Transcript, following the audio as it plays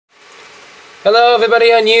Hello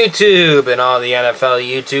everybody on YouTube and all the NFL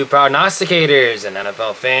YouTube prognosticators and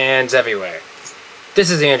NFL fans everywhere.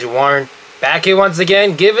 This is Andrew Warren, back here once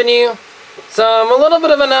again giving you a little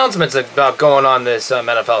bit of announcements about going on this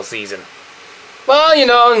NFL season. Well, you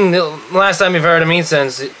know, the last time you've heard of me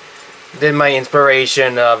since I did my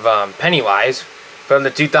inspiration of Pennywise from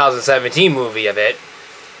the 2017 movie of it.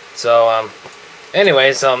 So,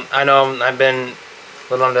 anyways, I know I've been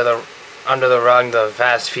a little under the rug the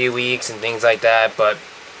past few weeks and things like that, but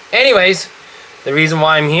anyways, the reason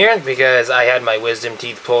why I'm here is because I had my wisdom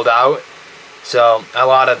teeth pulled out, so a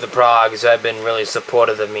lot of the progs have been really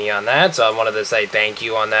supportive of me on that, so I wanted to say thank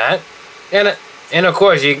you on that. And of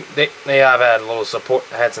course they have had a little support,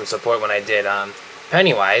 had some support when I did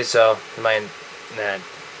Pennywise, so my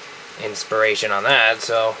inspiration on that,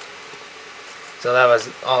 so that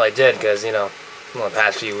was all I did, because you know, the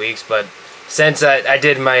past few weeks. But since I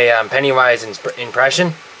did my Pennywise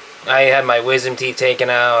impression, I had my wisdom teeth taken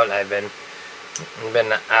out. I've been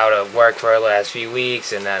out of work for the last few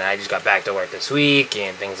weeks, and then I just got back to work this week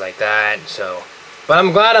and things like that. So, but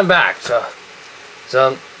I'm glad I'm back.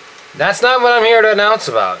 So that's not what I'm here to announce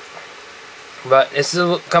about. But this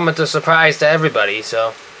is coming to a surprise to everybody.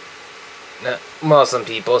 So, well, some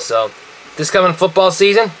people. So this coming football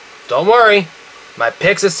season, don't worry, my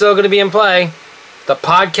picks are still going to be in play. The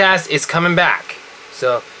podcast is coming back.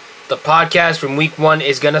 So the podcast from week 1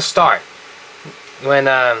 is going to start when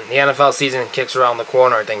the NFL season kicks around the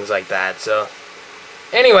corner and things like that. So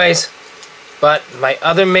anyways, but my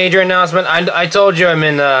other major announcement, I told you I'm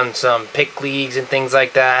in some pick leagues and things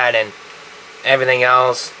like that and everything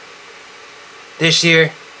else. This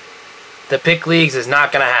year, the pick leagues is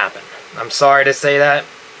not going to happen. I'm sorry to say that,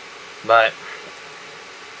 but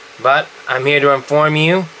I'm here to inform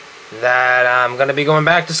you that I'm going to be going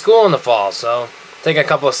back to school in the fall. So take a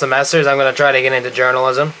couple of semesters. I'm going to try to get into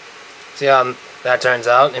journalism. See how that turns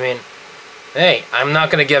out. I mean, hey, I'm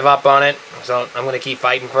not going to give up on it. So I'm going to keep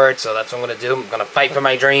fighting for it. So that's what I'm going to do. I'm going to fight for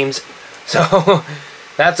my dreams. So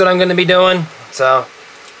that's what I'm going to be doing. So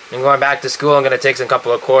I'm going back to school. I'm going to take some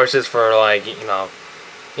couple of courses for like, you know,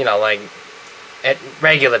 like at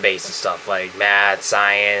regular basis stuff like math,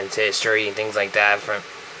 science, history, and things like that.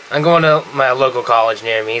 I'm going to my local college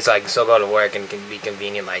near me, so I can still go to work and can be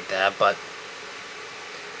convenient like that. But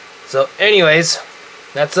so, anyways,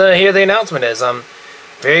 that's here the announcement is. I'm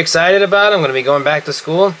very excited about it. I'm going to be going back to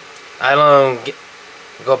school. I don't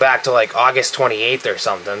go back to like August 28th or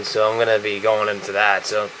something, so I'm going to be going into that.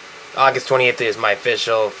 So August 28th is my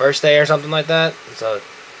official first day or something like that. So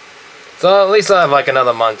at least I'll have like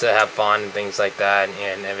another month to have fun and things like that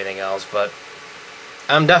and everything else. But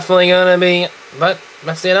I'm definitely going to be, but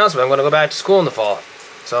that's the announcement. I'm going to go back to school in the fall.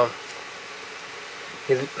 So,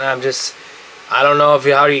 I don't know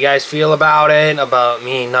how do you guys feel about it, about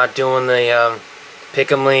me not doing the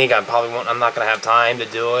Pick'em League. I'm not going to have time to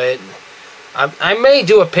do it. I may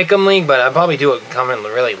do a Pick'em League, but I'll probably do it coming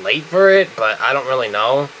really late for it, but I don't really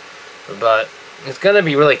know. But it's going to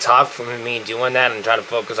be really tough for me doing that and trying to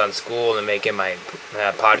focus on school and making my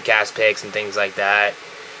podcast picks and things like that.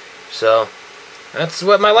 So that's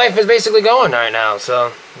what my life is basically going right now,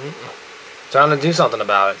 so trying to do something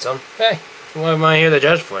about it. So, hey, what am I here to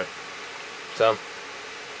judge for? So,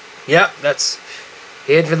 yep, that's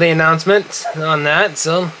it for the announcement on that.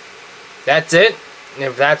 So, that's it.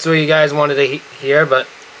 If that's what you guys wanted to hear, but,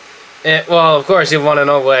 well, of course, you want to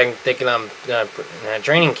know what I'm thinking on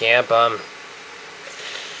training camp.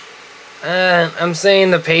 I'm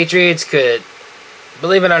saying the Patriots could,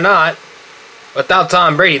 believe it or not, without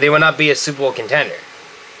Tom Brady, they would not be a Super Bowl contender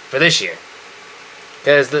for this year.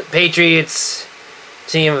 Because the Patriots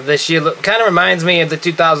team of this year kind of reminds me of the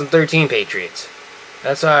 2013 Patriots.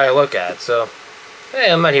 That's how I look at it. So, hey,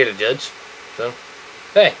 I'm not here to judge. So,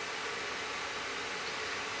 hey.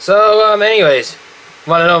 So, anyways,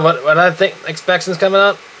 want to know what I think expectations coming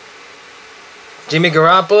up? Jimmy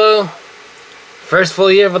Garoppolo, first full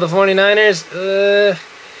year for the 49ers.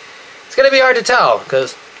 It's going to be hard to tell,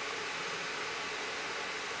 because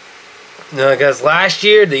last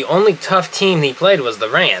year, the only tough team he played was the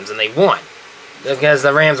Rams, and they won. Because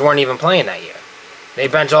the Rams weren't even playing that year. They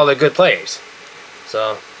benched all their good players.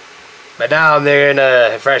 So, but now they're in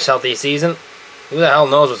a fresh, healthy season. Who the hell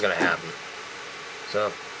knows what's going to happen?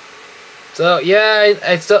 So yeah,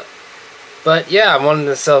 I wanted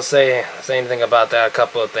to still say anything about that. A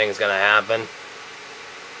couple of things going to happen.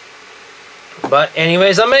 But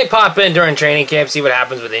anyways, I may pop in during training camp, see what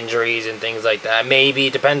happens with injuries and things like that. Maybe,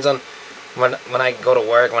 depends on when I go to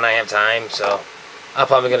work, when I have time, so I'm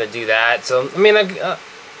probably going to do that. So, I mean,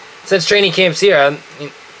 since training camp's here,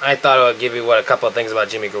 I thought I would give you a couple of things about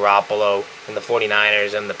Jimmy Garoppolo and the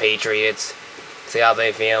 49ers and the Patriots. see how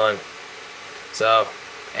they feeling. So,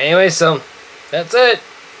 anyway, so that's it.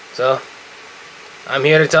 So, I'm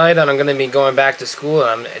here to tell you that I'm going to be going back to school,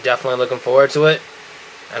 and I'm definitely looking forward to it.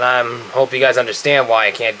 And I hope you guys understand why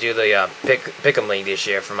I can't do the Pick'em League this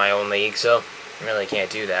year for my own league, so I really can't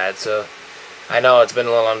do that. So, I know it's been a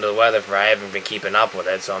little under the weather I haven't been keeping up with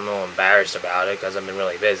it, so I'm a little embarrassed about it because I've been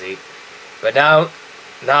really busy. But now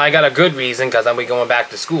I got a good reason because I'll be going back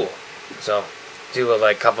to school. So, do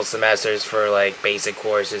like a couple semesters for like basic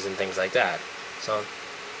courses and things like that. So,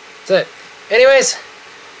 that's it. Anyways,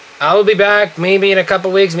 I will be back maybe in a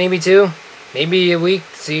couple weeks, maybe 2, maybe a week.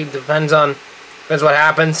 See, depends what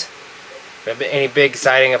happens. Any big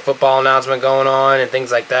exciting football announcement going on and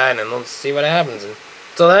things like that, and let's see what happens. And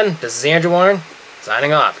until then, this is Andrew Warren,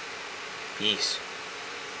 signing off. Peace.